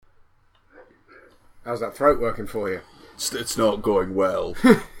How's that throat working for you? It's not going well.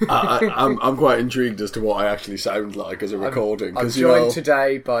 I'm quite intrigued as to what I actually sound like as a recording. I'm joined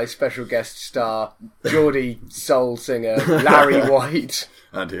today by special guest star, Geordie soul singer, Larry White.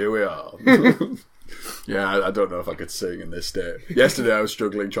 And here we are. Yeah, I don't know if I could sing in this state. Yesterday I was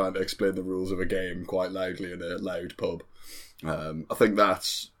struggling trying to explain the rules of a game quite loudly in a loud pub. I think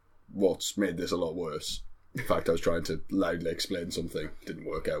that's what's made this a lot worse. In fact, I was trying to loudly explain something. Didn't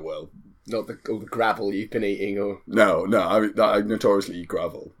work out well. Not all the gravel you've been eating, or... No, I notoriously eat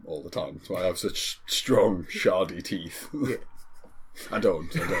gravel all the time. That's why I have such strong, shardy teeth. Yeah. I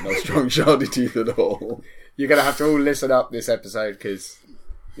don't have strong, shardy teeth at all. You're going to have to all listen up this episode, because,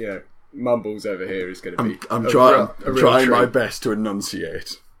 you know, Mumbles over here is going to be... I'm trying my best to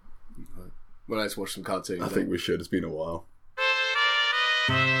enunciate. Well, let's watch some cartoons. I think we should. It's been a while.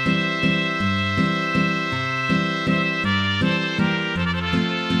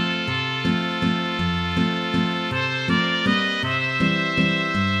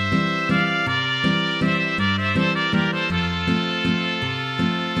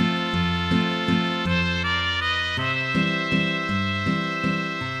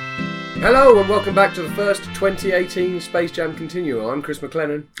 Hello and welcome back to the first 2018 Space Jam Continuum. I'm Chris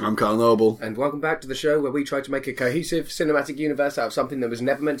McLennan. I'm Carl Noble. And welcome back to the show where we try to make a cohesive cinematic universe out of something that was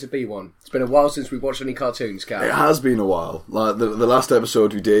never meant to be one. It's been a while since we've watched any cartoons, Carl. It has been a while. Like the last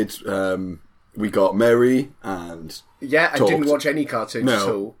episode we did, we got Mary and... Yeah, I didn't watch any cartoons at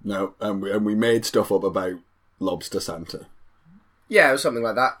all. No, and we made stuff up about Lobster Santa. Yeah, it was something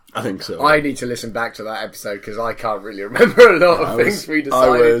like that. I think so. I need to listen back to that episode because I can't really remember a lot of things we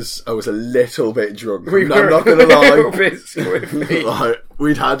decided. I was a little bit drunk. I'm not going to lie. Like,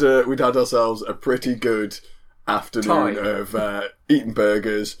 we'd had ourselves a pretty good afternoon of eating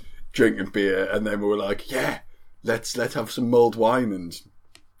burgers, drinking beer, and then we were like, yeah, let's have some mulled wine and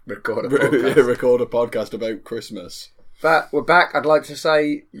record a podcast about Christmas. But we're back. I'd like to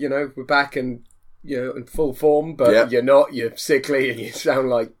say, we're back and. You're in full form, but You're not. You're sickly, and you sound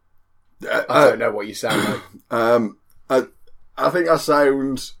like I don't know what you sound like. I think I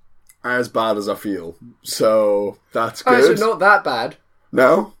sound as bad as I feel, so that's good. Oh, so not that bad.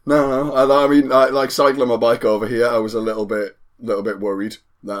 No. I mean, like cycling my bike over here, I was a little bit worried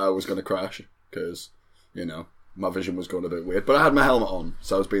that I was going to crash because my vision was going a bit weird. But I had my helmet on,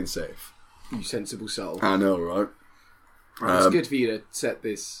 so I was being safe. You sensible soul. I know, right? It's good for you to set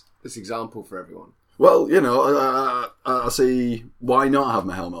this example for everyone. Well, I see why not have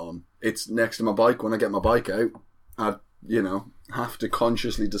my helmet on. It's next to my bike. When I get my bike out, I, have to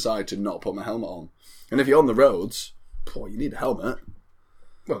consciously decide to not put my helmet on. And if you're on the roads, you need a helmet.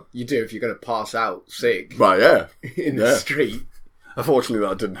 Well, you do if you're going to pass out sick. Right, yeah. in the street. Unfortunately,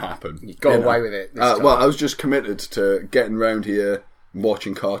 that didn't happen. You got away with it this time. Well, I was just committed to getting round here,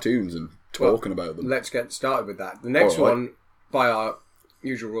 watching cartoons and talking about them. Let's get started with that. The next one, by our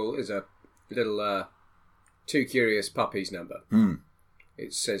usual rule, is a little Two Curious Puppies number.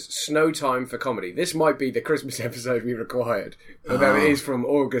 It says Snow Time for Comedy. This might be the Christmas episode we required, although it is from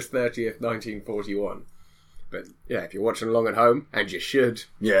August 30th, 1941. But yeah, if you're watching along at home, and you should,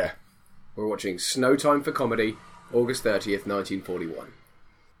 we're watching Snow Time for Comedy, August 30th, 1941.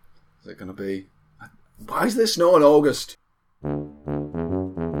 Is it going to be... Why is there snow in August?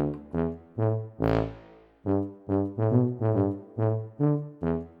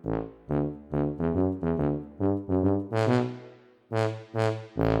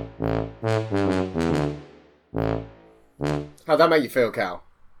 How'd that make you feel, Cal?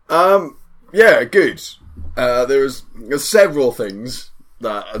 Yeah, good. There's several things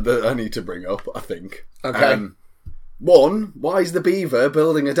that I need to bring up, I think. Okay. One, why is the beaver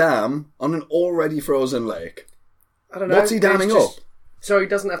building a dam on an already frozen lake? I don't know. What's he damming up? So he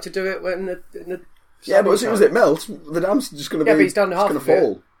doesn't have to do it when the yeah, but as soon as it melts, the dam's just going to be... Yeah, but he's done half of it.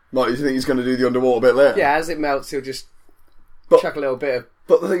 Fall. What, you think he's going to do the underwater bit later? Yeah, as it melts, he'll just chuck a little bit of...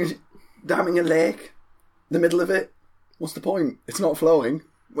 But the thing is, damming a lake, the middle of it, what's the point? It's not flowing.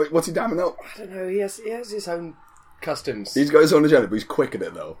 What's he damming up? I don't know, he has his own customs. He's got his own agenda, but he's quick at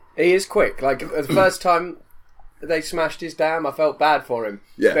it, though. He is quick. Like, the first time they smashed his dam, I felt bad for him.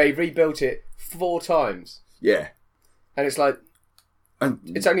 Yeah. They rebuilt it 4 times. Yeah. And it's like... And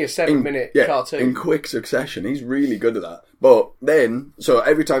it's only a 7-minute cartoon. In quick succession. He's really good at that. But then, so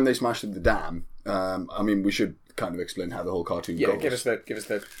every time they smashed the dam, I mean, we should kind of explain how the whole cartoon goes. Yeah, give us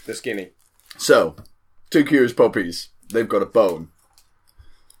the skinny. So, Two Curious Puppies. They've got a bone.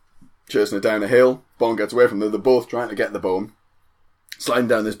 Chasing it down a hill. Bone gets away from them. They're both trying to get the bone. Sliding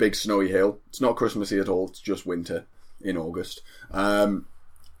down this big snowy hill. It's not Christmassy at all. It's just winter in August.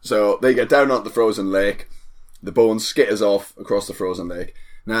 So they get down onto the frozen lake. The bone skitters off across the frozen lake.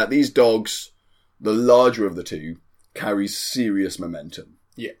 Now, these dogs, the larger of the two carries serious momentum.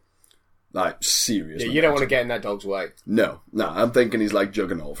 Yeah. Like, serious momentum. You don't want to get in that dog's way. No, I'm thinking he's like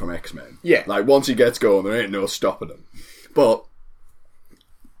Juggernaut from X-Men. Yeah. Like, once he gets going, there ain't no stopping him. But,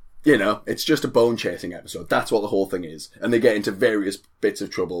 you know, it's just a bone-chasing episode. That's what the whole thing is. And they get into various bits of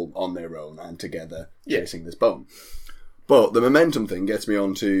trouble on their own and together, chasing this bone. But the momentum thing gets me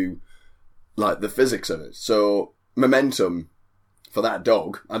onto, like, the physics of it. So, momentum for that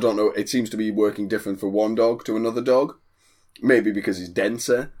dog, I don't know, it seems to be working different for one dog to another dog. Maybe because he's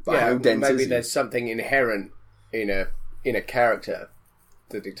denser, but how dense maybe is he? there's something inherent in a character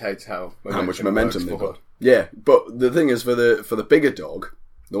that dictates how much momentum they've got. Yeah, but the thing is, for the bigger dog,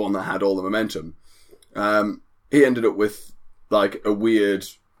 the one that had all the momentum, he ended up with like a weird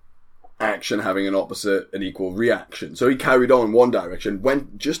action having an opposite and equal reaction. So he carried on in one direction,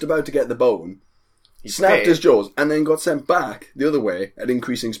 went just about to get the bone, snapped his jaws, and then got sent back the other way at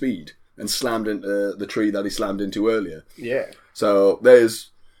increasing speed. And slammed into the tree that he slammed into earlier. Yeah. So there's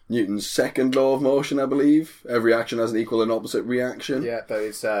Newton's second law of motion, I believe. Every action has an equal and opposite reaction. Yeah, but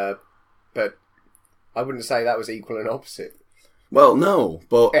it's but I wouldn't say that was equal and opposite. Well, no,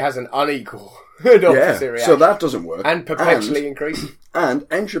 but it has an unequal and opposite reaction. So that doesn't work. And perpetually increasing. And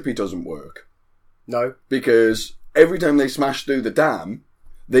entropy doesn't work. No. Because every time they smashed through the dam,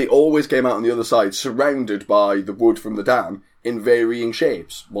 they always came out on the other side surrounded by the wood from the dam in varying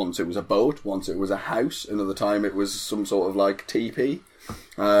shapes. Once it was a boat, once it was a house, another time it was some sort of like teepee.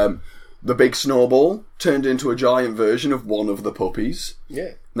 The big snowball turned into a giant version of one of the puppies.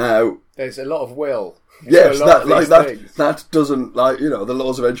 Yeah. Now there's a lot of will. Yes, that doesn't, like, you know, the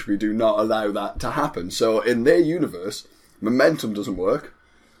laws of entropy do not allow that to happen. So in their universe, momentum doesn't work,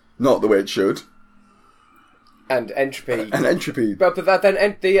 not the way it should. And entropy. But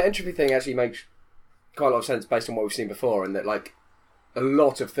then the entropy thing actually makes quite a lot of sense based on what we've seen before, and that, like, a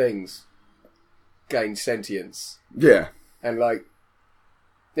lot of things gain sentience. Yeah. And, like,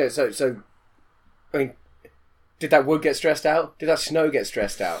 yeah, so I mean, did that wood get stressed out? Did that snow get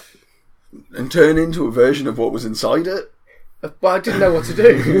stressed out? And turn into a version of what was inside it? Well, I didn't know what to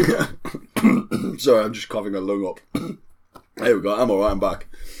do. Sorry, I'm just coughing a lung up. There we go, I'm alright, I'm back.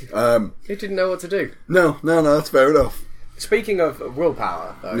 You didn't know what to do. No, that's fair enough. Speaking of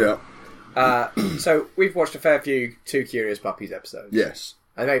willpower, though. Yeah. So we've watched a fair few Two Curious Puppies episodes. Yes.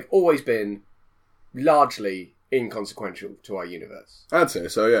 And they've always been largely inconsequential to our universe. I'd say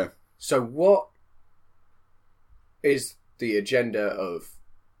so, yeah. So what is the agenda of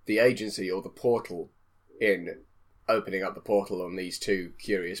the agency or the portal in opening up the portal on these Two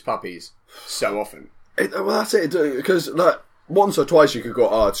Curious Puppies so often? Well, that's it, because like once or twice you could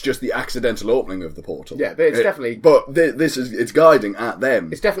go, it's just the accidental opening of the portal. Yeah, but it's definitely... But it's guiding at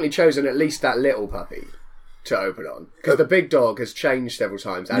them. It's definitely chosen at least that little puppy to open on. Because the big dog has changed several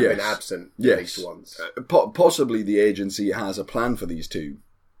times and been absent at least once. Possibly the agency has a plan for these two.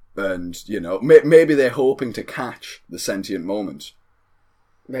 And, you know, maybe they're hoping to catch the sentient moment.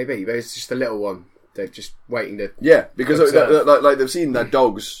 Maybe, but it's just a little one. They're just waiting to... Yeah, because like they've seen that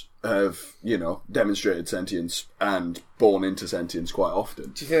dogs have, you know, demonstrated sentience and born into sentience quite often.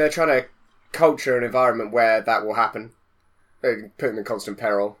 Do you think they're trying to culture an environment where that will happen? Put them in constant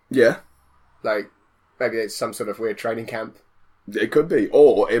peril? Yeah. Like, maybe it's some sort of weird training camp? It could be.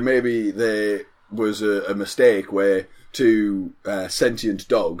 Or it maybe there was a mistake where two sentient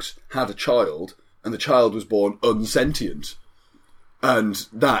dogs had a child and the child was born unsentient. And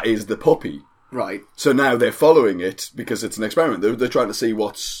that is the puppy. Right. So now they're following it because it's an experiment. They're trying to see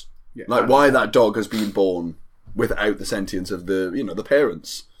what's... like why that dog has been born without the sentience of the, you know, the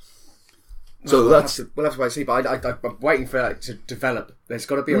parents. So we'll have to wait and see, but I'm waiting for that to develop. There's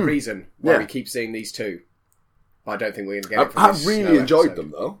got to be a reason why we keep seeing these two. But I don't think we're going to get it from this. I really enjoyed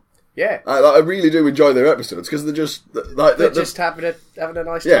them, though. Yeah. I really do enjoy their episodes, because they're just... like they're just having a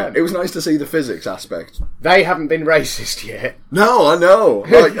nice time. Yeah, it was nice to see the physics aspect. They haven't been racist yet. No, I know.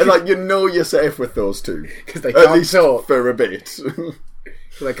 Like you know you're safe with those two. Because they can't talk. For a bit. Well,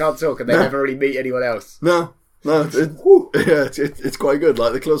 they can't talk and they never really meet anyone else. No, it's quite good.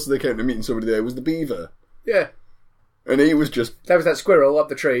 Like, the closest they came to meeting somebody there was the beaver. Yeah. And he was just... There was that squirrel up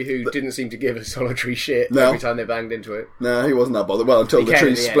the tree who didn't seem to give a solitary shit every time they banged into it. No, he wasn't that bothered. Well, until the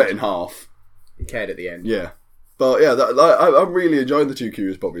tree split in half. He cared at the end. Yeah. But yeah, I'm really enjoying the Two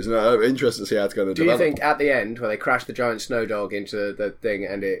Curious Puppies, and I'm interested to see how it's going to develop. Do you think at the end, where they crashed the giant snow dog into the thing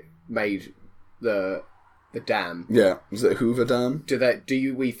and it made the dam... Yeah. Was it Hoover Dam?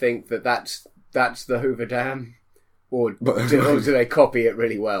 Do we think that's the Hoover Dam? Or do they copy it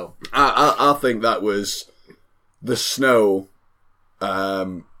really well? I think that was... The snow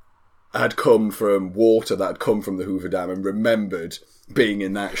had come from water that had come from the Hoover Dam and remembered being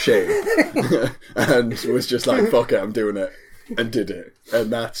in that shape. And was just like, fuck it, I'm doing it. And did it.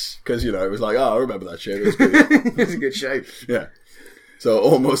 And that's because, it was like, I remember that shape. It was good. It was a good shape. Yeah. So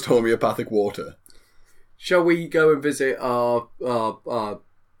almost homeopathic water. Shall we go and visit our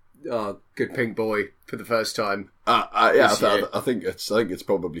good pink boy for the first time? Yeah, I think it's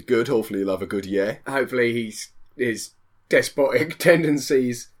probably good. Hopefully he'll have a good year. Hopefully his despotic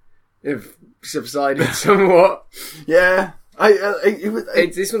tendencies have subsided somewhat. Yeah.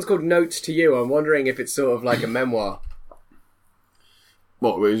 This one's called Notes to You. I'm wondering if it's sort of like a memoir.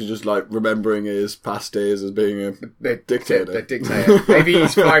 What, where he's just like remembering his past days as being a dictator? A dictator. Maybe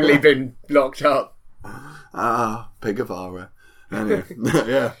he's finally been locked up. Pigavara. Anyway,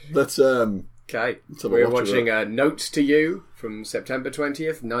 yeah, let's Okay, we're watching Notes to You from September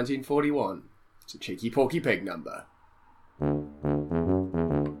 20th, 1941. It's a cheeky Porky Pig number.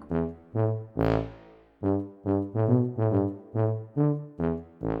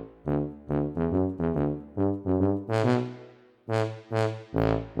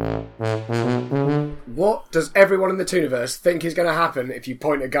 What does everyone in the Tooniverse think is going to happen if you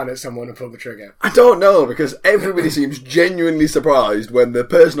point a gun at someone and pull the trigger? I don't know, because everybody seems genuinely surprised when the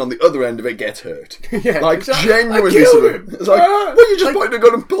person on the other end of it gets hurt. Yeah, like, genuinely surprised. It's like, well, you just point a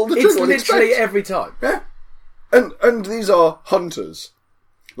gun and pull the trigger. It's literally every time. Yeah. And these are hunters.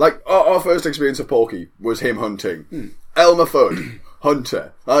 Like, our first experience of Porky was him hunting. Elmer Fudd,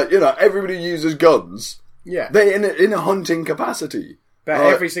 hunter. Everybody uses guns. Yeah. They're in a hunting capacity. But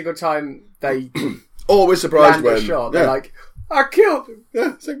every single time they always surprised when a shot, they're like, I killed him.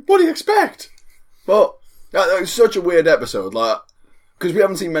 Yeah, it's like, what do you expect? But it's such a weird episode, like, because we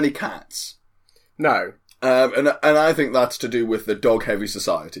haven't seen many cats. No. And I think that's to do with the dog-heavy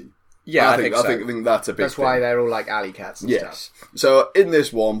society. Yeah, I think so. I think that's a big That's thing. why they're all like alley cats and stuff. So in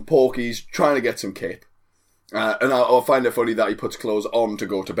this one, Porky's trying to get some kip. And I'll find it funny that he puts clothes on to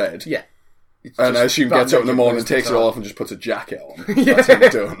go to bed. Yeah. And I assume gets up in the morning, takes it off and just puts a jacket on. That's him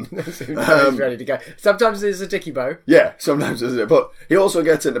done. He's ready to go. Sometimes it's a dicky bow. Yeah, sometimes it's it. But he also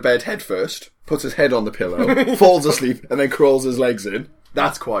gets into bed head first, puts his head on the pillow, falls asleep, and then crawls his legs in.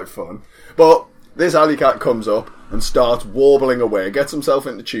 That's quite fun. But this alley cat comes up and starts warbling away, gets himself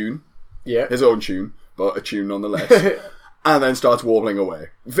into tune. Yeah. His own tune, but a tune nonetheless. And then starts warbling away.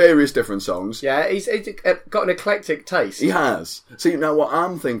 Various different songs. Yeah, he's got an eclectic taste. He has. See, now what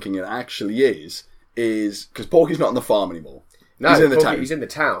I'm thinking it actually is because Porky's not on the farm anymore. No, he's in the town. He's in the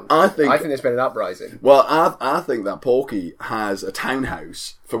town. I think there's been an uprising. Well, I think that Porky has a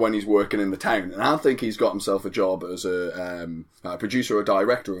townhouse for when he's working in the town. And I think he's got himself a job as a producer or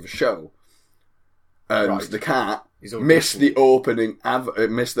director of a show. And the cat missed the opening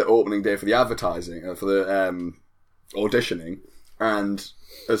day for the advertising, for the auditioning, and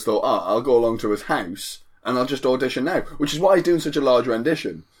has thought, I'll go along to his house and I'll just audition now, which is why he's doing such a large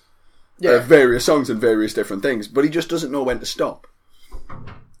rendition of various songs and various different things, but he just doesn't know when to stop.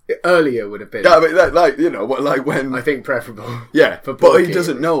 Earlier would have been. Yeah, I mean, like when... I think preferable. Yeah, but he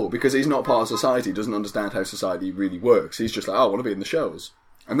doesn't know, because he's not part of society, he doesn't understand how society really works. He's just like, I want to be in the shows.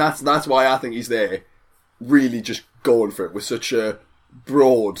 And that's why I think he's there, really just going for it with such a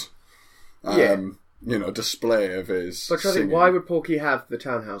broad... display of his. But I think, why would Porky have the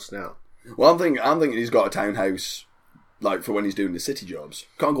townhouse now? Well, I'm thinking he's got a townhouse, like for when he's doing the city jobs.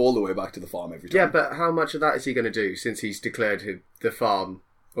 Can't go all the way back to the farm every time. Yeah, but how much of that is he going to do since he's declared the farm,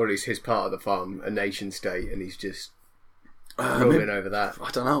 or at least his part of the farm, a nation state, and he's just rolling over that? I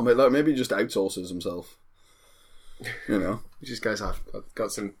don't know. Maybe he just outsources himself. He just goes, I've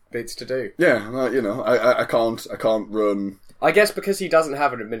got some bits to do. Yeah, I can't run. I guess because he doesn't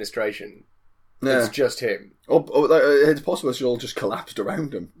have an administration. Yeah. It's just him. It's possible she'll just collapsed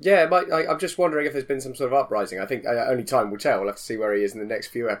around him. Yeah, I'm just wondering if there's been some sort of uprising. I think only time will tell. We'll have to see where he is in the next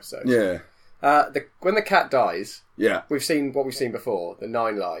few episodes. Yeah. When the cat dies, we've seen what we've seen before, the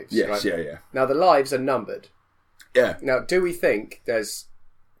 9 lives. Yes, right? yeah. Now, the lives are numbered. Yeah. Now, do we think there's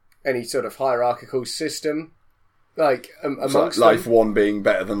any sort of hierarchical system, like, amongst them? Life 1 being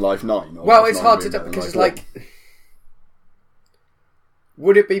better than life 9? Well, it's hard to do, because it's like...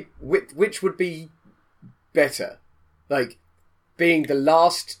 Would it be... Which would be better? Like, being the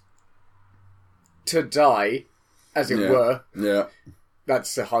last to die, as it were. Yeah.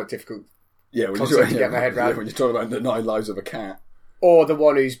 That's a hard, difficult concept to get my head around. Yeah, when you're talking about the 9 lives of a cat. Or the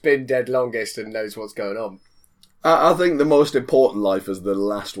one who's been dead longest and knows what's going on. I think the most important life is the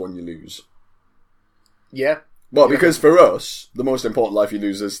last one you lose. Yeah. Well, because for us, the most important life you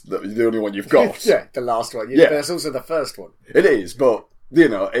lose is the only one you've got. Yeah, the last one. Yeah. But it's also the first one. It is, but...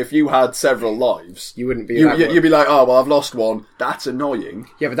 if you had several lives... You wouldn't be You'd be like, oh, well, I've lost one. That's annoying.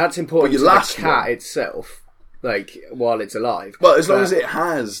 Yeah, but that's important to the cat itself. like while it's alive. Well, as long as it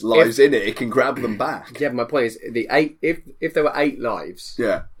has lives in it, it can grab them back. Yeah, my point is the 8. If there were 8 lives,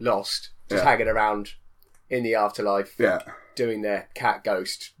 lost, just hanging around in the afterlife, doing their cat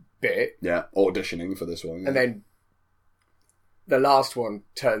ghost bit, auditioning for this one, and then the last one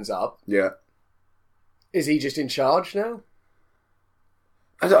turns up. Yeah, is he just in charge now?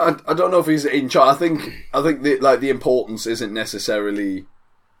 I don't know if he's in charge. I think the importance isn't necessarily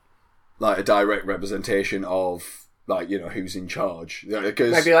like a direct representation of like who's in charge.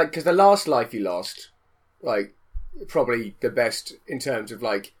 Because maybe because the last life you lost, like probably the best in terms of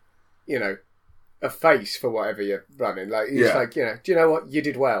like a face for whatever you're running. Like it's like do you know what, you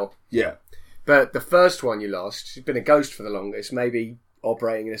did well. Yeah, but the first one you lost, he's been a ghost for the longest, maybe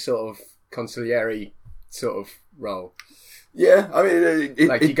operating in a sort of consigliere sort of role. Yeah, I mean...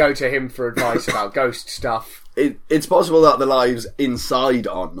 you go to him for advice about ghost stuff. It's possible that the lives inside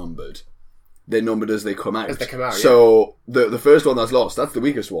aren't numbered. They're numbered as they come out. As they come out, So, the first one that's lost, that's the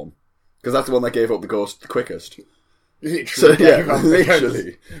weakest one. Because that's the one that gave up the ghost the quickest. Literally. So,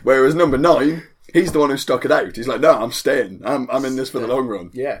 literally. Whereas number 9, he's the one who stuck it out. He's like, no, I'm staying. I'm in this for the long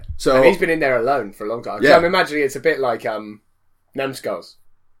run. Yeah. So, and he's been in there alone for a long time. Yeah. So I'm imagining it's a bit like Numbskulls.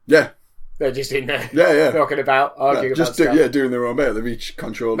 Yeah. They're just in there, knocking about, arguing about stuff. Doing their own bit. They've each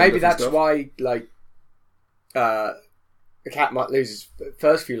control. Maybe that's stuff. why, like, the cat might lose his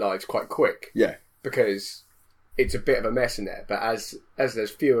first few lives quite quick. Yeah, because it's a bit of a mess in there. But as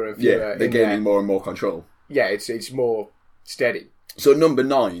there's fewer and fewer, they're gaining more and more control. Yeah, it's more steady. So number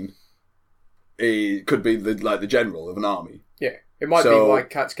 9, it could be the general of an army. Yeah, it might be why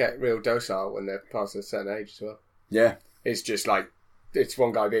cats get real docile when they're past a certain age as well. Yeah, it's just like. It's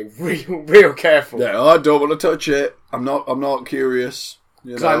one guy being real careful. Yeah, I don't want to touch it. I'm not curious.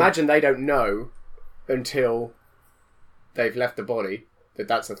 Because I imagine they don't know until they've left the body that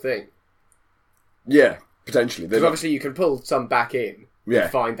that's a thing. Yeah, potentially. Because obviously you can pull some back in and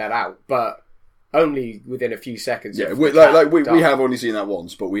find that out, but only within a few seconds. Yeah, we have only seen that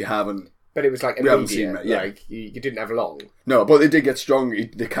once, but we haven't. But it was like immediate. Like you didn't have long. No, but they did get strong.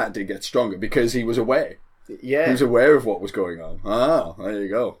 The cat did get stronger because he was aware. Yeah. He was aware of what was going on. Ah, there you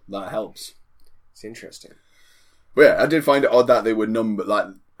go. That helps. It's interesting. But yeah, I did find it odd that they were numbered, like...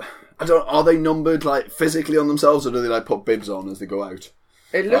 are they numbered, like, physically on themselves, or do they, like, put bibs on as they go out?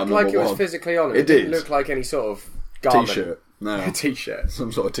 It looked like it was physically on. It didn't look like any sort of garment. T-shirt. No. A T-shirt.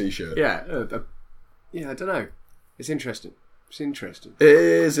 Some sort of T-shirt. Yeah. I don't know. It's interesting. It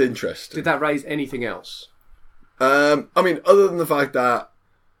is interesting. Did that raise anything else? I mean, other than the fact that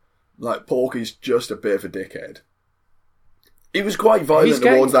like, Porky's just a bit of a dickhead. He was quite violent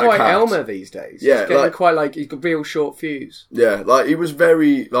towards that cat. He's getting quite Elmer these days. Yeah, he's getting quite like, he's got real short fuse. Yeah, like, he was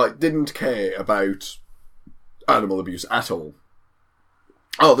very, like, didn't care about animal abuse at all.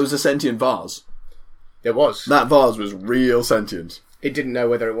 Oh, there was a sentient vase. There was. That vase was real sentient. It didn't know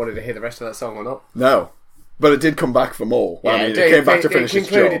whether it wanted to hear the rest of that song or not. No. But it did come back for more. Yeah, it came back to finish its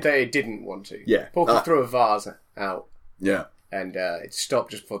job. It concluded that it didn't want to. Yeah. Porky threw a vase out. Yeah. And it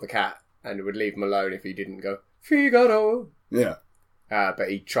stopped just before the cat, and it would leave him alone if he didn't go, Figaro. Yeah. But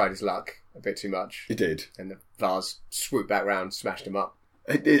he tried his luck a bit too much. He did. And the vase swooped back round, smashed him up.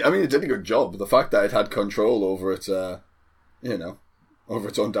 It did a good job. The fact that it had control over its, over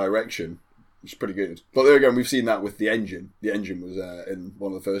its own direction was pretty good. But there again, we've seen that with the engine. The engine was in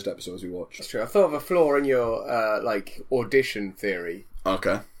one of the first episodes we watched. That's true. I thought of a flaw in your, audition theory.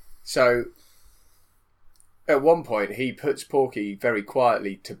 Okay. So, at one point, he puts Porky very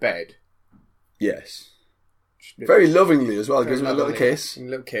quietly to bed. Yes. Very lovingly as well. Gives him a little kiss. A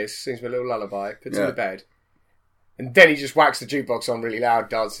little kiss, sings him a little lullaby, puts him to bed. And then he just whacks the jukebox on really loud,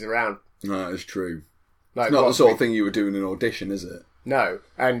 dances around. No, it's true. Like, it's not the sort of thing you would do in an audition, is it? No.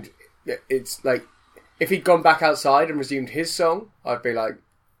 And it's like, if he'd gone back outside and resumed his song, I'd be like,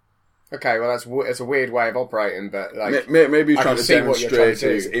 okay, well, that's a weird way of operating, but like... Maybe he's trying to demonstrate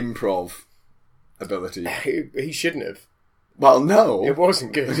his improv ability. He shouldn't have. Well, no. It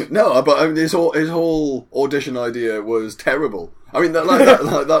wasn't good. No, but I mean, his whole audition idea was terrible. I mean, that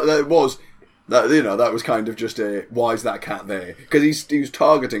was kind of just a, why is that cat there? Because he was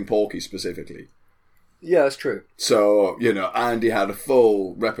targeting Porky specifically. Yeah, that's true. So, and he had a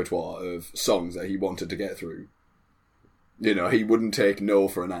full repertoire of songs that he wanted to get through. He wouldn't take no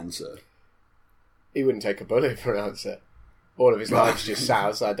for an answer. He wouldn't take a bullet for an answer. All of his lives just sat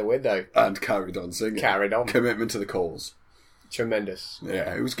outside the window. And carried on singing. Carried on. Commitment to the cause. Tremendous.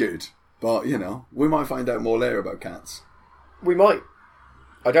 Yeah, it was good. But, we might find out more later about cats. We might.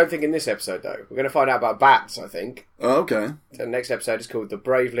 I don't think in this episode, though. We're going to find out about bats, I think. Oh, okay. The next episode is called The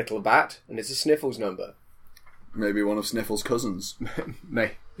Brave Little Bat, and it's a Sniffles number. Maybe one of Sniffles' cousins.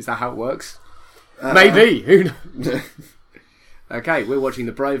 Is that how it works? Maybe. Who knows? Okay, we're watching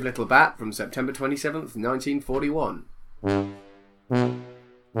The Brave Little Bat from September 27th, 1941.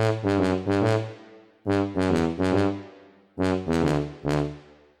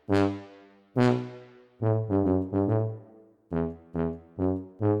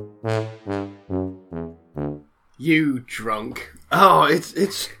 You drunk. Oh, it's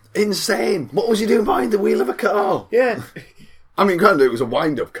insane. What was he doing behind the wheel of a car? Yeah. I mean, granted, it was a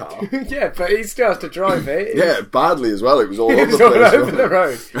wind-up car. Yeah, but he still has to drive it. Yeah, badly as well. It was all It over was the all place. over the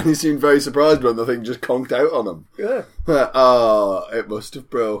road. And he seemed very surprised when the thing just conked out on him. Yeah. Oh, it must have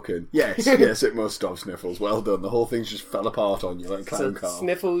broken. Yes, yes, it must have, Sniffles. Well done. The whole thing just fell apart on you like a clown car.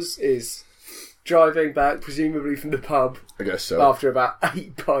 Sniffles is driving back, presumably from the pub. I guess so. After about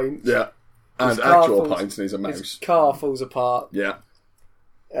 8 pints. Yeah. And His car actual falls- pints, and he's a mouse. His car falls apart. Yeah.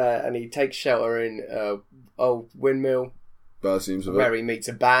 And he takes shelter in an old windmill That seems a bit. where he meets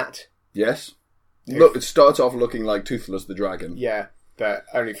a bat. Yes. Look, it starts off looking like Toothless the Dragon. Yeah, but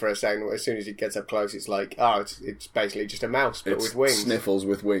only for a second. As soon as he gets up close, it's like, it's basically just a mouse, but It's with wings. Sniffles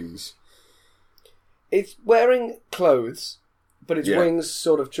with wings. It's wearing clothes, but its Yeah. wings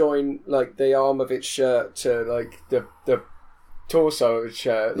sort of join like the arm of its shirt to like the torso of its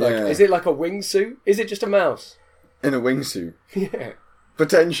shirt. Like, Yeah. is it like a wingsuit? Is it just a mouse? In a wingsuit. Yeah.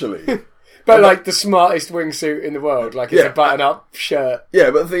 Potentially. But like the smartest wingsuit in the world, like it's Yeah. a button-up shirt.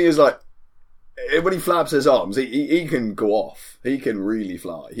 Yeah, but the thing is, like, when he flaps his arms, he can go off. He can really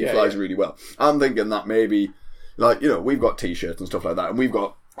fly. He flies really well. I'm thinking that maybe, like, we've got t-shirts and stuff like that, and we've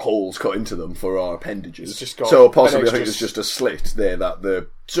got holes cut into them for our appendages. It's just got so possibly, an I think extra- there's just a slit there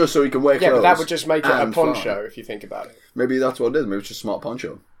just so he can wear clothes. Yeah, but that would just make it a and fly. poncho if you think about it. Maybe that's what it is. Maybe it's just a smart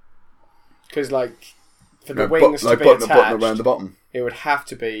poncho. Because like for the Like, wings like to be putting a button attached, around the bottom. it would have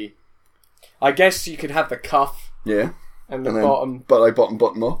to be. I guess you could have the cuff Yeah. and the And then, bottom but like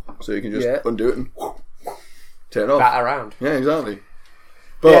bottom up, so you can just Yeah. undo it and turn it off. bat around. Yeah, exactly.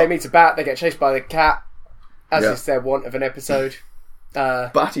 But Yeah, he meets a bat. They get chased by the cat, as Yeah. is their want of an episode.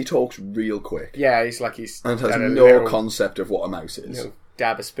 Batty talks real quick Yeah, he's like he's and has had a no little- concept of what a mouse is. little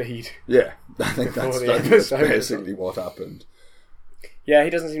dab of speed. Yeah, I think that's the that's episode. basically what happened. Yeah, he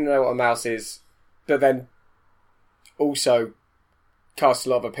doesn't seem to know what a mouse is, but then also casts a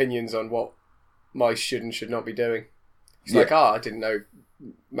lot of opinions on what mice should and should not be doing. He's like, I didn't know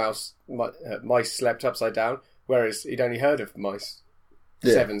mice slept upside down, whereas he'd only heard of mice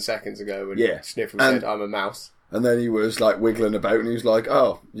 7 seconds ago when Sniffles said, I'm a mouse. And then he was like wiggling about, and he was like,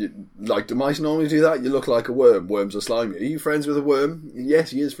 "Oh, do mice normally do that? You look like a worm. Worms are slimy. Are you friends with a worm?" Yes,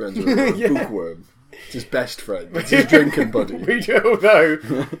 he is friends with a worm. Bookworm. It's his best friend. It's his drinking buddy. We don't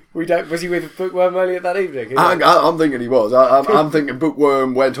know. We don't. Was he with Bookworm earlier that evening? I'm thinking he was. I'm thinking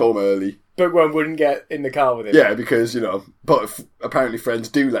Bookworm went home early. Bookworm wouldn't get in the car with him. Yeah, because, but apparently friends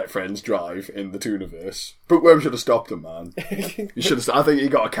do let friends drive in the Tooniverse. Bookworm should have stopped him, man. He should have. I think he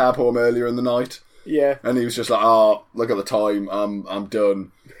got a cab home earlier in the night. Yeah. And he was just like, look at the time, I'm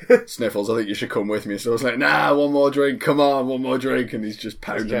done. Sniffles, I think you should come with me. So I was like, nah, one more drink, come on, one more drink. And he's just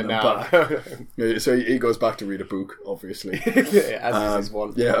pounding them back. Yeah, so he goes back to read a book, obviously. As is his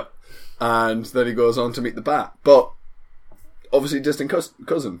one. Yeah. And then he goes on to meet the bat. But, obviously, distant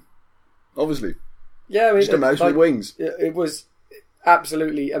cousin. Obviously. Yeah, I mean, just a mouse with wings. It was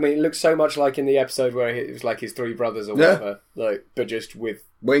absolutely, I mean, it looks so much like in the episode where it was like his three brothers or whatever, but just with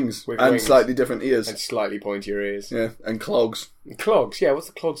wings. With and wings. Slightly different ears. and slightly pointier ears. Yeah, and clogs. And clogs, yeah, what's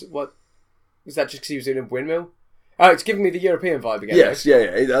the clogs? What was that just because he was in a windmill? Oh, it's giving me the European vibe again. Yes,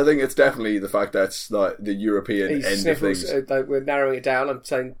 yeah. I think it's definitely the fact that's like the European end Sniffles, of things. we're narrowing it down. I'm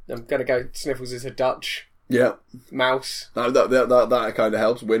saying I'm going to go Sniffles is a Dutch Yeah. mouse. That kind of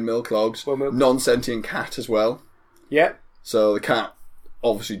helps. Windmill, clogs. Windmill. Non-sentient cat as well. Yeah. So the cat,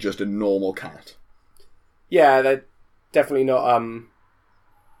 obviously just a normal cat. Yeah, they're definitely not,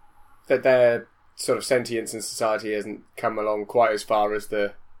 that their sort of sentience in society hasn't come along quite as far as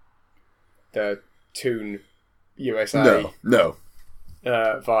the Toon USA No.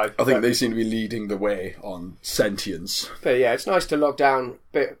 vibe. I think they seem to be leading the way on sentience. But yeah, it's nice to lock down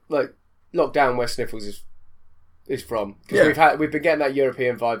where Sniffles is from, because we've been getting that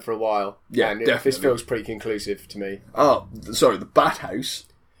European vibe for a while. Yeah, and definitely. This feels pretty conclusive to me. Oh, sorry, the bat house.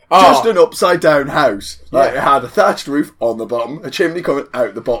 Just an upside down house. Like, it had a thatched roof on the bottom, a chimney coming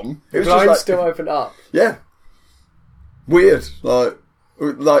out the bottom. It was Blinds just like, still opened up. yeah, weird.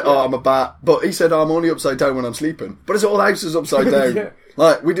 I'm a bat, but he said I'm only upside down when I'm sleeping. But his whole house is upside down. Yeah.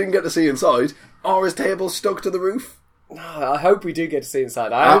 Like, we didn't get to see inside. Are his tables stuck to the roof? I hope we do get to see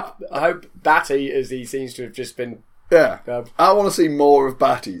inside. I hope Batty, as he seems to have just been. Yeah, dubbed. I want to see more of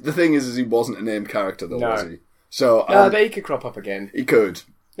Batty. The thing is he wasn't a named character, though, No. was he? So No, but he could crop up again. he could.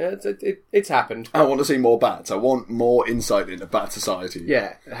 Yeah, it's happened. I want to see more bats. I want more insight into bat society.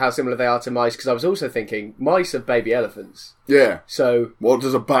 Yeah, how similar they are to mice, because I was also thinking, mice are baby elephants. Yeah. So... what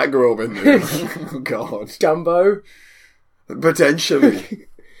does a bat grow up into? Oh, God. Dumbo? Potentially.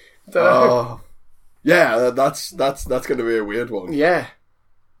 Oh. Yeah, that's going to be a weird one. Yeah.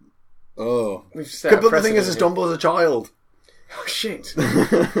 Oh. But the thing is Dumbo's a child. Oh, shit.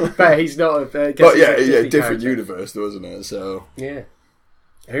 But he's not a... but yeah, different universe though, isn't it? So... yeah.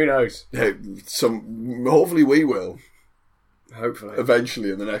 Who knows? Yeah, hopefully we will. Hopefully. Eventually,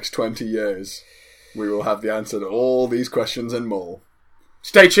 in the next 20 years, we will have the answer to all these questions and more.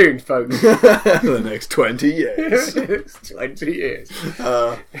 Stay tuned, folks. For the next 20 years. 20 years.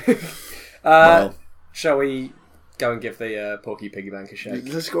 Well, shall we go and give the Porky Piggy Bank a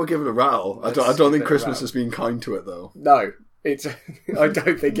shake? Let's go give it a rattle. I don't think Christmas has been kind to it, though. No. I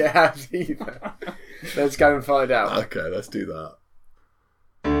don't think it has either. Let's go and find out. Okay, let's do that.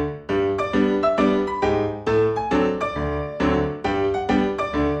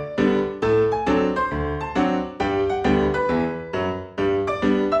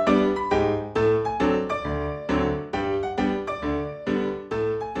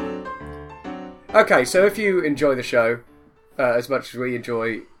 Okay, so if you enjoy the show as much as we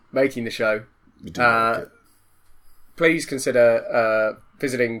enjoy making the show, please consider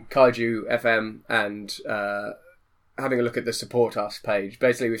visiting Kaiju FM and having a look at the Support Us page.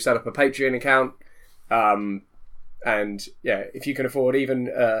 Basically, we've set up a Patreon account, and yeah, if you can afford even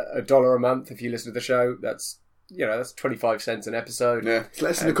 $1 a month if you listen to the show, that's 25 cents an episode. Yeah, it's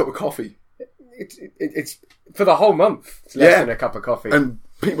less than a cup of coffee. It's for the whole month. It's less than a cup of coffee. And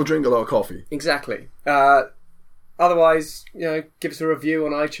people drink a lot of coffee. Exactly. Otherwise, give us a review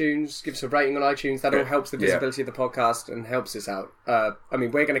on iTunes, give us a rating on iTunes. That all helps the visibility of the podcast and helps us out. We're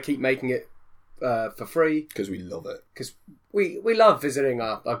going to keep making it for free. Because we love it. Because we love visiting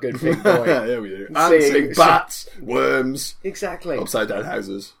our good big boy. Yeah, we do. And seeing bats, worms. Exactly. Upside down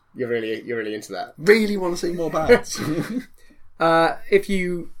houses. You're really into that. Really want to see more bats. If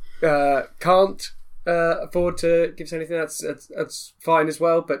you can't afford to give us anything, that's fine as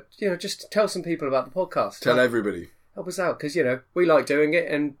well. But just tell some people about the podcast. Tell everybody. Help us out, because we like doing it,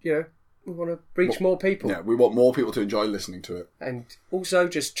 and we want to reach more people. Yeah, we want more people to enjoy listening to it. And also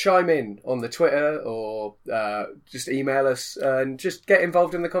just chime in on the Twitter or just email us and just get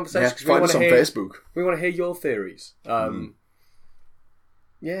involved in the conversation. Yeah, find us on Facebook. We want to hear your theories.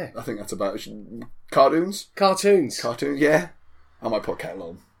 Yeah, I think that's about it. Cartoons, yeah. I might put kettle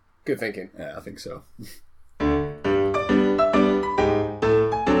on. Good thinking. Yeah, I think so.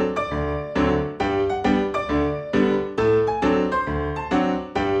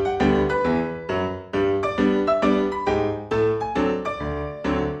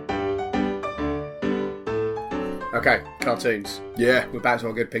 Okay, cartoons. Yeah, we're back to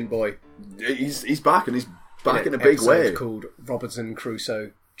our good pink boy. He's back, and he's back in a big way. Called Robinson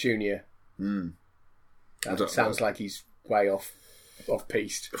Crusoe Jr. That sounds like he's way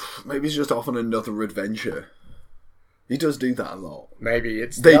off-piste. Maybe he's just off on another adventure. He does do that a lot. Maybe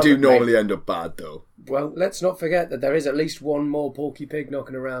it's... They do normally end up bad, though. Well, let's not forget that there is at least one more Porky Pig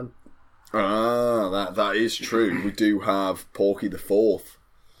knocking around. Ah, that is true. We do have Porky the Fourth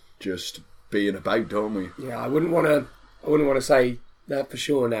just being about, don't we? Yeah, I wouldn't want to say that for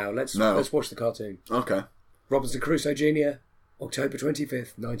sure now. Let's watch the cartoon. Okay. Robinson Crusoe Jr., October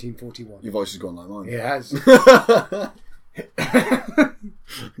 25th, 1941. Your voice has gone like mine. It has.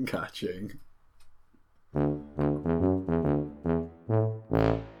 Catching.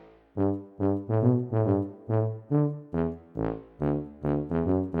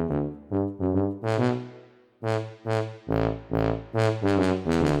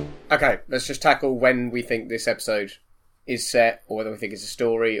 Okay, let's just tackle when we think this episode is set, or whether we think it's a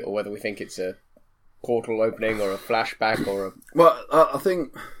story, or whether we think it's a portal opening, or a flashback, or a... Well, I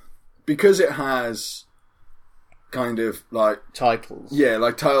think because it has kind of like titles,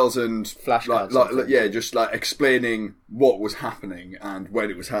 like titles and flashcards, just like explaining what was happening and when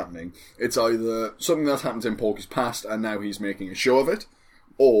it was happening. It's either something that happens in Porky's past and now he's making a show of it,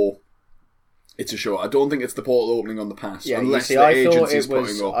 or it's a show. I don't think it's the portal opening on the past, unless the agency's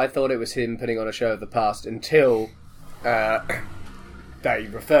putting up. I thought it was him putting on a show of the past until they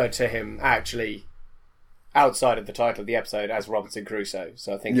referred to him actually outside of the title of the episode as Robinson Crusoe.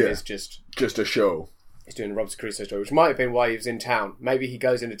 So I think it is just a show. He's doing a Robinson Crusoe story, which might have been why he was in town. Maybe he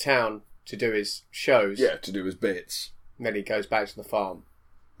goes into town to do his shows. Yeah, to do his bits. And then he goes back to the farm.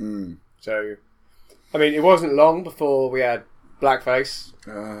 So, I mean, it wasn't long before we had blackface.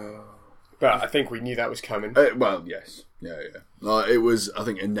 But I think we knew that was coming. Well, yes. Yeah. It was, I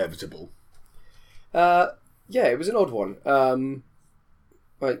think, inevitable. Yeah, it was an odd one.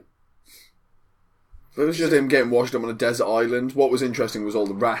 Like, it was just him getting washed up on a desert island. What was interesting was all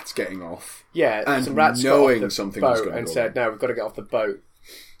the rats getting off. Yeah, and some rats knowing got off the something boat was going to and go said, wrong. "No, we've got to get off the boat.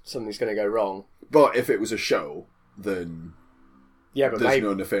 Something's going to go wrong." But if it was a show, then Yeah, but there's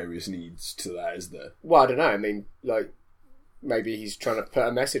no nefarious needs to that, is there? Well, I don't know. I mean, like, maybe he's trying to put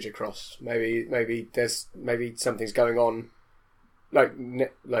a message across. Maybe something's going on, like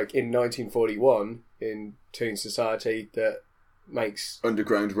in 1941 in Toon society that makes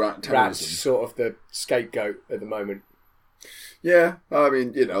Underground rat terrorism. rats sort of the scapegoat at the moment. Yeah, I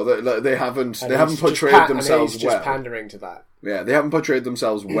mean, they haven't portrayed And themselves he's just well. pandering to that. Yeah, they haven't portrayed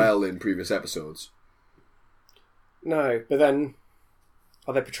themselves well in previous episodes. No, but then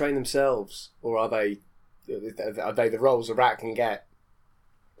are they portraying themselves, or are they the roles a rat can get?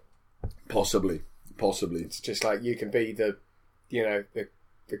 Possibly. It's just like you can be the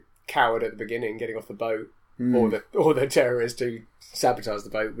coward at the beginning getting off the boat, or the terrorist who sabotaged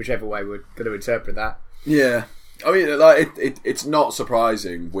the boat, whichever way we're going to interpret that. Yeah, I mean, like it's not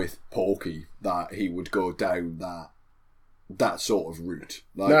surprising with Porky that he would go down that sort of route.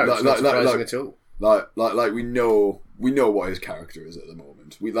 No, it's not surprising at all. Like we know what his character is at the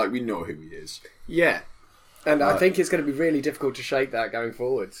moment. We know who he is. Yeah, and I think it's going to be really difficult to shake that going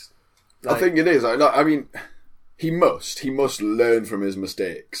forwards. I think it is. I mean, he must learn from his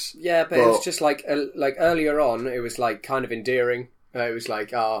mistakes. Yeah, but it's just like earlier on, it was like kind of endearing. It was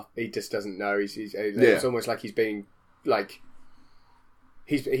like, he just doesn't know. It's almost like he's being like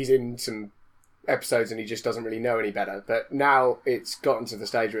he's in some episodes and he just doesn't really know any better. But now it's gotten to the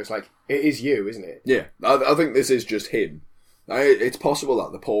stage where it's like, it is you, isn't it? Yeah, I think this is just him. It's possible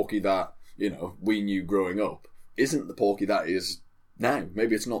that the Porky that we knew growing up isn't the Porky that is now.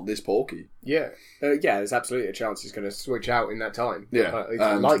 Maybe it's not this Porky. Yeah, there's absolutely a chance he's going to switch out in that time. Yeah,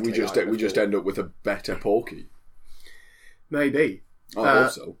 and we just end up with a better Porky. Maybe. I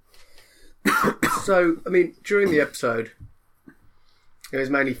hope so. So, I mean, during the episode, it was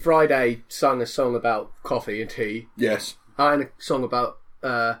mainly Friday sung a song about coffee and tea. Yes. And a song about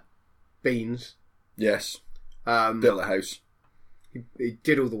beans. Yes. Built a house. He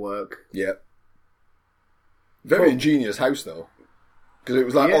did all the work. Yeah. Very ingenious house, though. Because it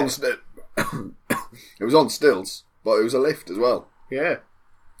was like it was on stilts, but it was a lift as well. Yeah.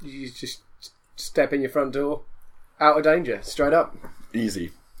 You just step in your front door, out of danger, straight up.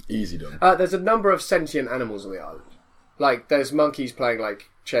 Easy done. There's a number of sentient animals on the island. Like, there's monkeys playing, like,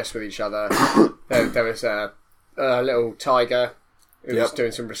 chess with each other. there was a little tiger who was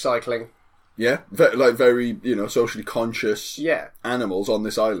doing some recycling. Yeah, very, socially conscious animals on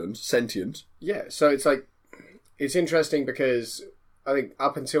this island, sentient. Yeah, so it's like, it's interesting because I think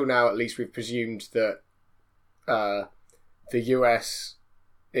up until now, at least, we've presumed that the US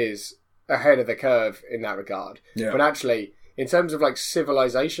is ahead of the curve in that regard. Yeah. But actually, in terms of like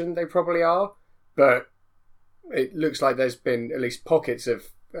civilization, they probably are. But it looks like there's been at least pockets of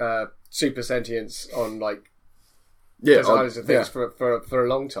super sentience on like islands and things for a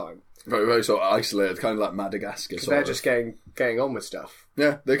long time. Very, very sort of isolated, kind of like Madagascar. They're just getting on with stuff.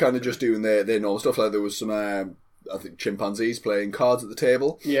 Yeah, they're kind of just doing their normal stuff. Like there was some, I think, chimpanzees playing cards at the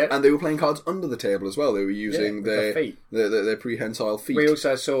table. Yeah, and they were playing cards under the table as well. They were using their feet, their prehensile feet. We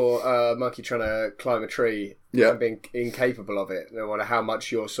also saw a monkey trying to climb a tree and being incapable of it. No matter how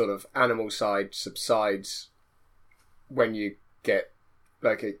much your sort of animal side subsides when you get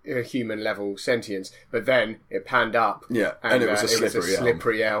like a human level sentience, but then it panned up. Yeah, and it was a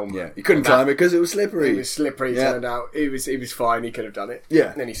slippery elm. Yeah, he couldn't climb it because it was slippery. It was slippery. Yeah. Turned out it was fine. He could have done it.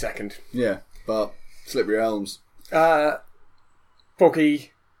 Yeah, any second. Yeah, but slippery elms.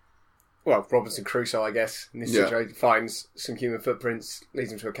 Porky, Robinson Crusoe, I guess, in this situation, finds some human footprints,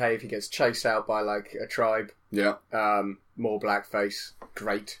 leads him to a cave. He gets chased out by like a tribe. Yeah. More blackface.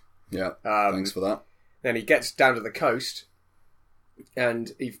 Great. Yeah. Thanks for that. Then he gets down to the coast.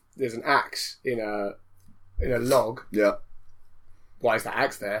 And there's an axe in a log. Yeah. Why is that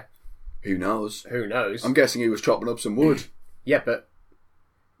axe there? Who knows? I'm guessing he was chopping up some wood. Yeah, but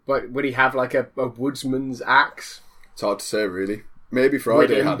would he have like a woodsman's axe? It's hard to say, really. Maybe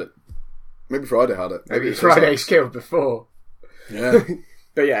Friday had it. Maybe Friday's killed before. Yeah.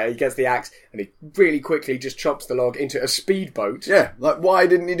 But yeah, he gets the axe and he really quickly just chops the log into a speedboat. Yeah, like why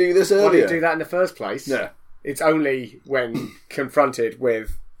didn't he do this earlier? Why didn't he do that in the first place? Yeah. It's only when confronted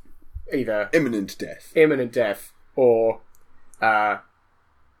with either imminent death or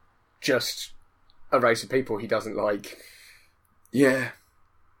just a race of people he doesn't like. Yeah.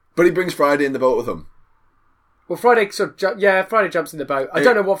 But he brings Friday in the boat with him. Well, Friday Friday jumps in the boat. I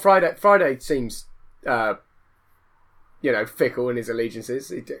don't know what Friday seems fickle in his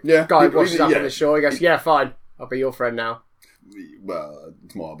allegiances. Guy washes up on the shore. He goes, yeah, fine, I'll be your friend now. well,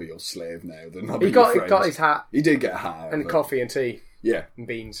 it's more I'll be your slave now than I'll be He your friend. got his hat. He did get a hat. And coffee and tea. Yeah. And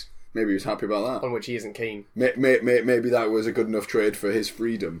beans. Maybe he was happy about that. On which he isn't keen. Maybe that was a good enough trade for his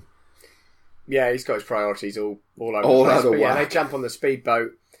freedom. Yeah, he's got his priorities all over All the place. out of But yeah, whack. they jump on the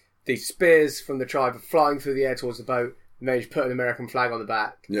speedboat. The spears from the tribe are flying through the air towards the boat. And they just put an American flag on the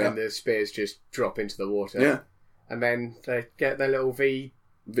back. Yeah. And the spears just drop into the water. Yeah. And then they get their little V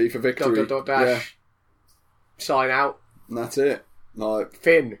for victory. Dash sign out. And that's it. Like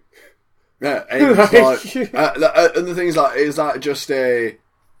Finn. Yeah, and it's like, and the thing is that just a?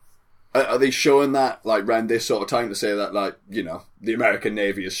 Are they showing that like around this sort of time to say that like the American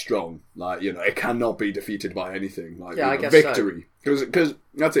Navy is strong, like it cannot be defeated by anything, like I guess victory, because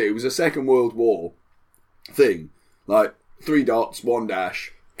that's it. It was a Second World War thing, like 3 dots, 1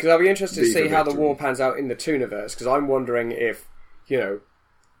 dash. Because I'll be interested to see how the victory. war pans out in the Tooniverse. Because I'm wondering if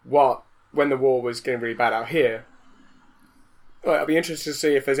when the war was getting really bad out here. Well, I'll be interested to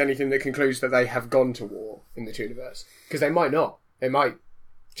see if there's anything that concludes that they have gone to war in the Tooniverse. Because they might not. They might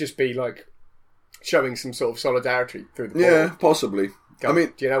just be like showing some sort of solidarity through the war. Yeah, possibly. I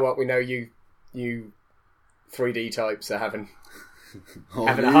mean, do you know what? We know you 3D types are having a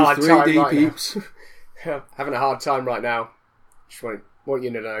a hard 3D time right peeps. now. Having a hard time right now. Just want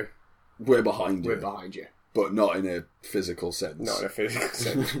you to know We're behind you. we're behind you. But not in a physical sense. Not in a physical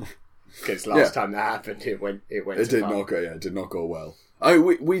sense. Because last time that happened, it went. It did not go. Yeah, it did not go well.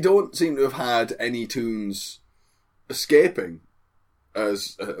 We don't seem to have had any toons escaping.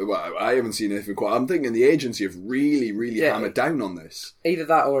 As well, I haven't seen anything quite. I'm thinking the agency have really, really hammered down on this. Either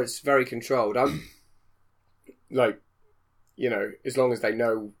that, or it's very controlled. I'm as long as they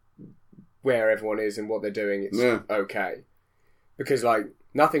know where everyone is and what they're doing, it's okay. Because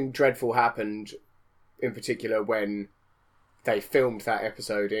nothing dreadful happened, in particular when they filmed that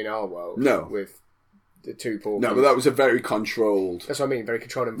episode in our world. No. With the 2 porkies. No, but that was a very controlled... That's what I mean, very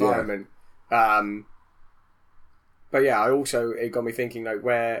controlled environment. But yeah, it got me thinking,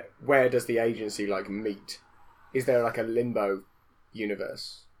 where does the agency, meet? Is there, a limbo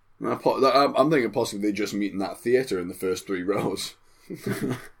universe? I'm thinking possibly they just meet in that theatre in the first 3 rows.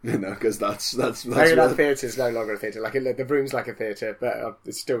 Because that's Maybe that theatre's no longer a theatre. The room's like a theatre, but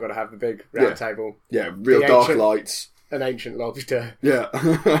it's still got to have the big round table. Yeah, real dark lights. An ancient lobster. Yeah.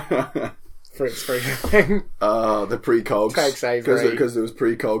 For its free thing. The precogs. Because there was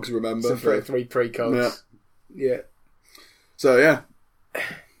precogs, remember? 3 precogs. Yeah. So, yeah.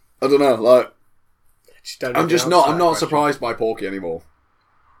 I don't know, I'm not surprised by Porky anymore.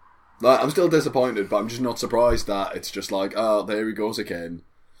 I'm still disappointed, but I'm just not surprised that it's just there he goes again.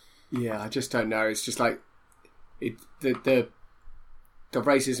 Yeah, I just don't know. It's just the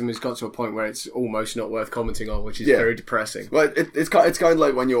racism has got to a point where it's almost not worth commenting on, which is very depressing. Well, it's kind of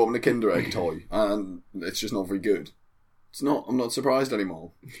like when you open a Kinder Egg toy and it's just not very good. It's not. I'm not surprised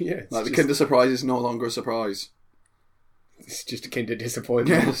anymore. Yeah, the Kinder Surprise is no longer a surprise. It's just a Kinder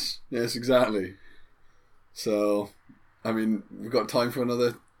disappointment. Yes, exactly. So, I mean, we've got time for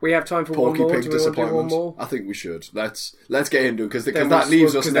another. We have time for Porky one more. Pig Do we want to do one more? I think we should. Let's get into it because that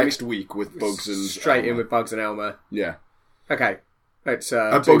leaves us next week with Bugs and straight Elmer. in with Bugs and Elmer. Yeah. Okay. Let's.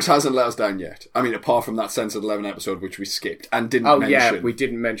 Bugs hasn't let us down yet. I mean, apart from that Censored 11 episode which we skipped and didn't mention. Oh yeah, we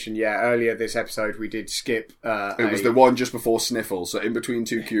didn't mention. Yeah, earlier this episode we did skip. It was the one just before Sniffles, so in between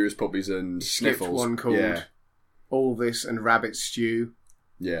 2 Curious Puppies and Sniffles. One called All This and Rabbit Stew.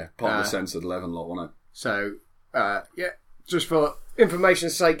 Yeah, part of the Censored 11 lot, wasn't it? So, just for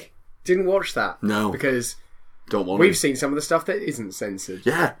information's sake, didn't watch that. No. Because don't want we've seen some of the stuff that isn't censored.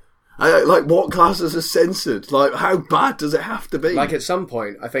 Yeah. What classes are censored? How bad does it have to be? At some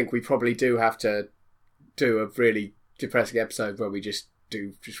point, I think we probably do have to do a really depressing episode where we just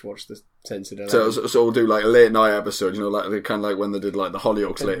watch the censored element. So we'll do a late night episode, kind of like when they did the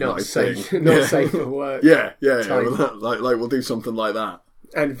Hollyoaks late night thing. Not safe for work. Yeah. We'll do something like that.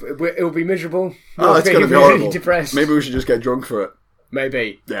 And it'll be miserable. It's going to be really horrible. Depressed. Maybe we should just get drunk for it.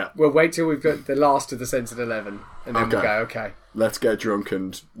 Maybe. Yeah. We'll wait till we've got the last of the Censored 11 and then we'll go, okay. Let's get drunk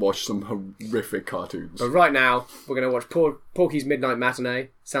and watch some horrific cartoons. But right now, we're going to watch Porky's Midnight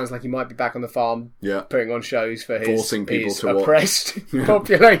Matinee. Sounds like he might be back on the farm putting on shows for forcing people his to oppressed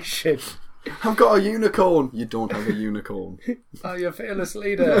population. I've got a unicorn. You don't have a unicorn. Oh, you're fearless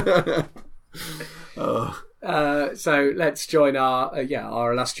leader. So let's join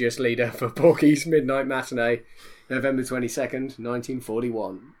our illustrious leader for Porky's Midnight Matinee, November 22nd,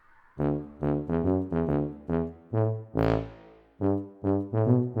 1941.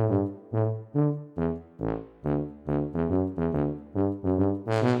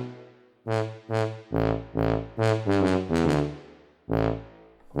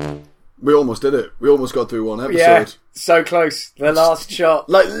 We almost did it. We almost got through one episode. Yeah, So close. The last shot.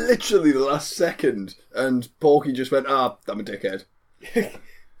 Like, literally the last second. And Porky just went, I'm a dickhead.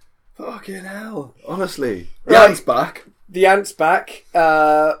 Fucking hell. Honestly. The ant's back. The ant's back.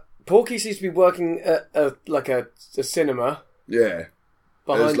 Porky seems to be working at a cinema. Yeah.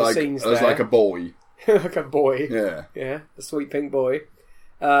 Behind the scenes there. As like a boy. Like a boy. Yeah. Yeah, a sweet pink boy.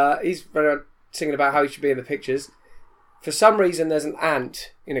 He's singing about how he should be in the pictures. For some reason, there's an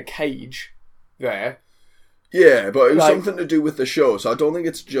ant in a cage there. Yeah, but it was something to do with the show, so I don't think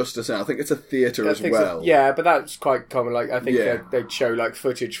it's just a sound. I think it's a theatre as well. Yeah, but that's quite common. Like, I think they'd show like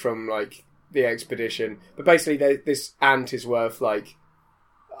footage from like the expedition. But basically, this ant is worth like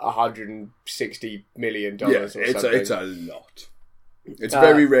 $160 million or something. It's a lot. It's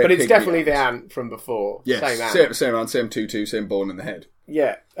very rare. But it's definitely the ant from before. Yes, same ant. Same ant, same tutu, same bone in the head.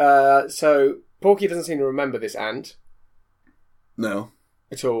 Yeah. So Porky doesn't seem to remember this ant. No.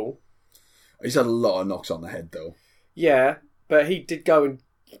 At all. He's had a lot of knocks on the head, though. Yeah, but he did go and,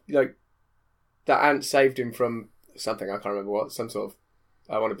 like, that ant saved him from something, I can't remember what, some sort of,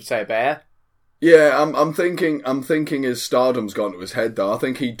 I wanted to say a bear. Yeah, I'm thinking his stardom's gone to his head, though. I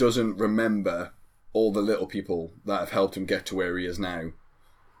think he doesn't remember all the little people that have helped him get to where he is now.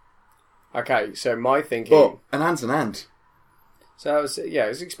 Okay, so my thinking... But an ant's an ant. So, it's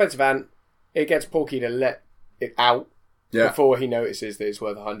an expensive ant. It gets Porky to let it out. Yeah. Before he notices that it's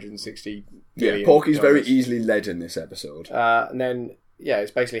worth $160 million. Yeah, Porky's very easily led in this episode. And then,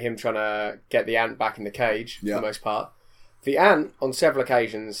 it's basically him trying to get the ant back in the cage, for the most part. The ant, on several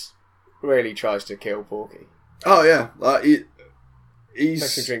occasions, really tries to kill Porky. Oh, yeah. He's...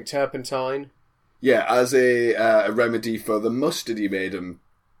 Makes him drink turpentine. Yeah, as a remedy for the mustard he made him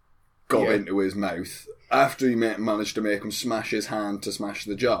gob into his mouth. After he managed to make him smash his hand to smash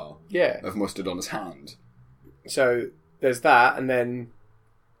the jar of mustard on his hand. So... There's that, and then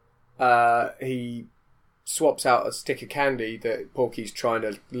he swaps out a stick of candy that Porky's trying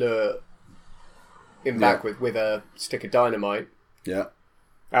to lure him back with a stick of dynamite. Yeah.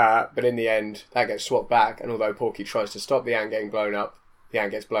 But in the end, that gets swapped back, and although Porky tries to stop the ant getting blown up, the ant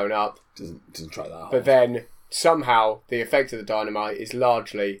gets blown up. Doesn't try that hard. But then, somehow, the effect of the dynamite is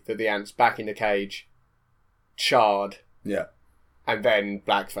largely that the ant's back in the cage, charred. Yeah. And then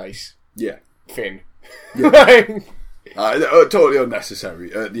blackface. Yeah. Finn. Yeah. Totally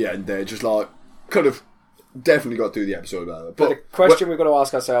unnecessary at the end there. Just like, could have definitely got through the episode better. But the question we've got to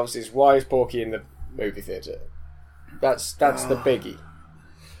ask ourselves is, why is Porky in the movie theatre? That's the biggie.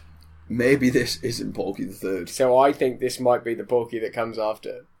 Maybe this isn't Porky the Third. So I think this might be the Porky that comes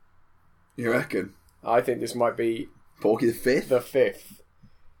after. You reckon? I think this might be... Porky the Fifth? The Fifth.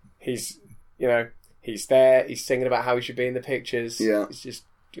 He's there, he's singing about how he should be in the pictures. Yeah. It's just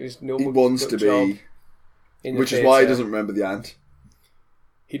his normal He wants to be... Which is why he doesn't remember the ant.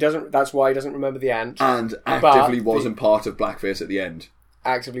 That's why he doesn't remember the ant. And actively wasn't part of blackface at the end.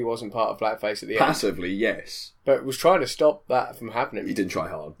 Actively wasn't part of blackface at the end. Passively, yes. But was trying to stop that from happening. He didn't try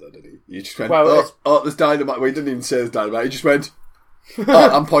hard, though, did he? He just went, there's dynamite. Well, he didn't even say there's dynamite. He just went,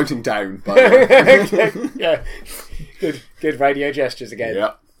 I'm pointing down, by the way. Yeah. Good radio gestures again.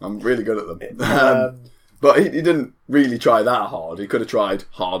 Yeah, I'm really good at them. But he didn't really try that hard. He could have tried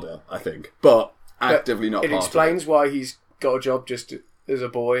harder, I think. But... actively not part of it. It explains why he's got a job just as a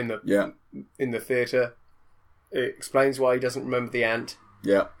boy in the theatre. It explains why he doesn't remember the ant.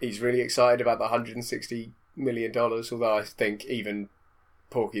 Yeah. He's really excited about the $160 million, although I think even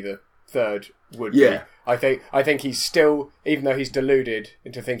Porky the Third would be. I think he's still, even though he's deluded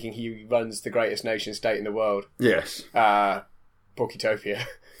into thinking he runs the greatest nation state in the world. Yes. Porkytopia.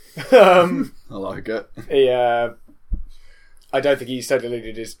 I like it. I don't think he's so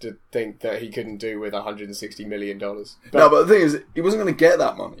deluded as to think that he couldn't do with $160 million. But the thing is, he wasn't going to get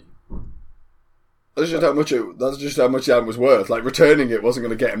that money. That's just how much the ant was worth. Like, returning it wasn't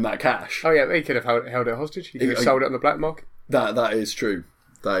going to get him that cash. Oh yeah, he could have held it hostage. He could have sold it on the black market. That is true.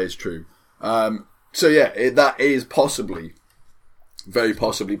 That is true. So yeah, that is possibly, very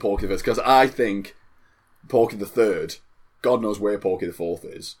possibly Porky the Fifth, because I think Porky the Third, God knows where Porky the Fourth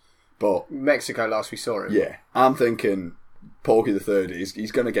is, but Mexico last we saw him. Yeah, I'm thinking Porky the Third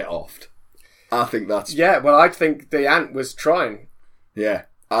he's going to get offed. I think that's... Yeah, well, I think the ant was trying. Yeah,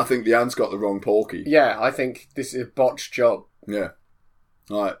 I think the ant's got the wrong Porky. Yeah, I think this is a botched job. Yeah.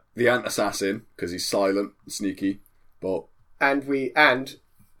 Right, the ant assassin, because he's silent and sneaky, but... And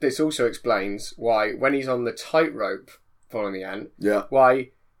this also explains why, when he's on the tightrope following the ant,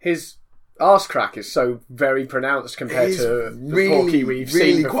 why his arse crack is so very pronounced compared to the Porky we've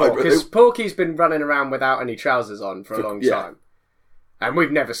seen before. Because Porky's been running around without any trousers on for a long time. And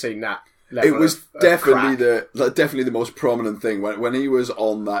we've never seen that. It was definitely the most prominent thing when he was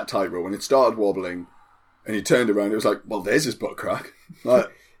on that tightrope. When it started wobbling, And he turned around, it was like, well, there's his butt crack. Like,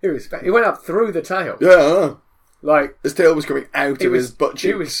 He went up through the tail. yeah, I know. Like, his tail was coming out of his butt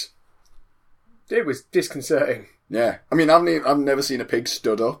cheeks. It was disconcerting. Yeah. I mean, I've never seen a pig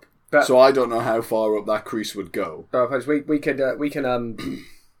stood up, so I don't know how far up that crease would go. But I suppose we can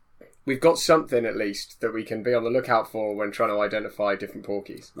we've got something at least that we can be on the lookout for when trying to identify different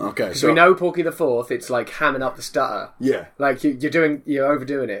porkies. Okay, because we know Porky the Fourth. It's like hamming up the stutter. Yeah, like you're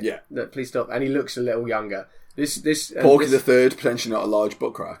overdoing it. Yeah, please stop. And he looks a little younger. This Porky the Third, potentially not a large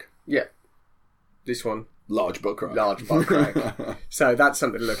butt crack. Yeah, this one large butt crack. Large butt crack. So that's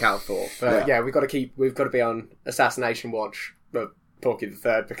something to look out for. But yeah, we've got to be on assassination watch for Porky the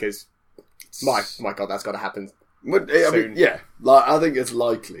Third because my God, that's got to happen. I mean, yeah, like I think it's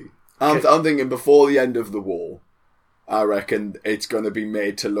likely. I'm thinking before the end of the war, I reckon it's going to be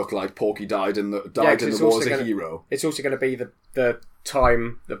made to look like Porky died in the war as a hero. It's also going to be the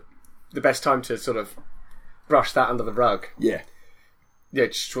best time to sort of brush that under the rug. Yeah. Yeah,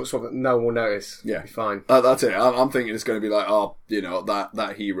 just so that no one will notice. Yeah. It'll be fine. That's it. I'm thinking it's going to be like,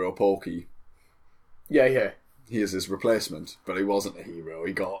 that hero Porky. Yeah. He is his replacement, but he wasn't a hero.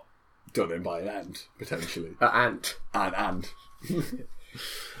 He got done in by an ant, potentially. An ant.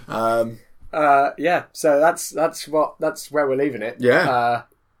 Yeah, so that's where we're leaving it. Yeah,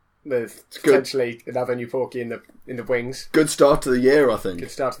 with potentially another new Porky in the wings. Good start to the year, I think.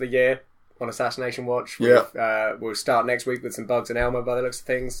 Good start to the year on Assassination Watch. We'll start next week with some Bugs and Elmer by the looks of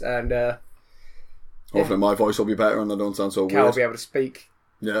things, and hopefully my voice will be better and I don't sound so weird. Cal will be able to speak.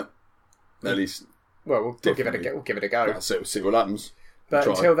 Yeah, at least. Well, we'll give it a go. Yeah, see what happens. But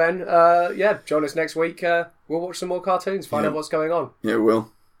until then, join us next week. We'll watch some more cartoons, find out what's going on. Yeah, we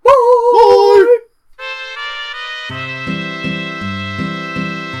will. Woo!